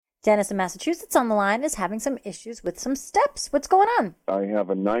Dennis in Massachusetts on the line is having some issues with some steps. What's going on? I have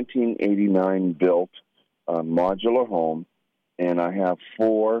a 1989 built modular home, and I have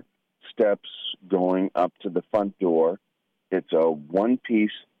 4 steps going up to the front door. It's a one-piece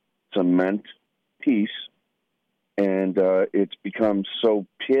cement piece, and it's become so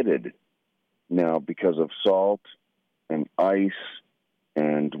pitted now because of salt and ice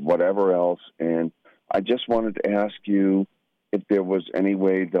and whatever else. And I just wanted to ask you if there was any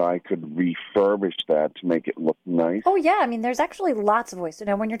way that I could refurbish that to make it look nice. Oh, yeah. I mean, there's actually lots of ways. So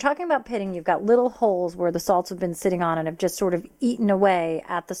now when you're talking about pitting, you've got little holes where the salts have been sitting on and have just sort of eaten away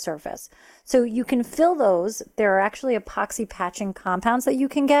at the surface. So you can fill those. There are actually epoxy patching compounds that you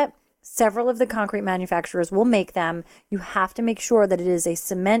can get. Several of the concrete manufacturers will make them. You have to make sure that it is a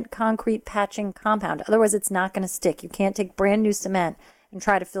cement concrete patching compound. Otherwise, it's not going to stick. You can't take brand new cement and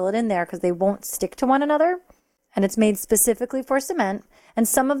try to fill it in there because they won't stick to one another. And it's made specifically for cement. And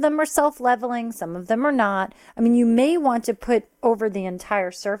some of them are self-leveling, some of them are not. I mean, you may want to put over the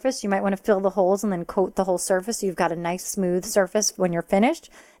entire surface. You might want to fill the holes and then coat the whole surface so you've got a nice smooth surface when you're finished.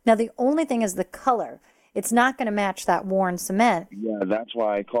 Now, the only thing is the color. It's not going to match that worn cement. Yeah, that's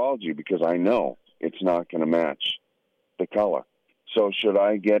why I called you, because I know it's not going to match the color. So should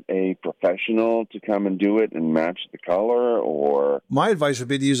I get a professional to come and do it and match the color, or? My advice would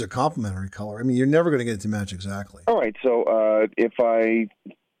be to use a complementary color. I mean, you're never going to get it to match exactly. All right. So if I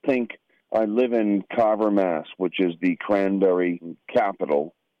think I live in Carver, Mass., which is the cranberry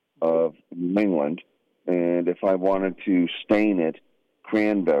capital of New England, and if I wanted to stain it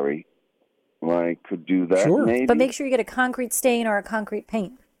cranberry, I could do that. Sure. Maybe. But make sure you get a concrete stain or a concrete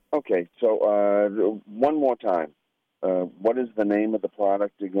paint. Okay. So one more time. What is the name of the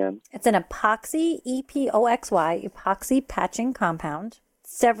product again? It's an epoxy, EPOXY, epoxy patching compound.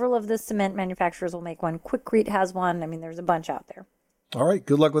 Several of the cement manufacturers will make one. Quikrete has one. I mean, there's a bunch out there. All right.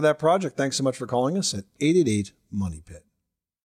 Good luck with that project. Thanks so much for calling us at 888-MONEY-PIT.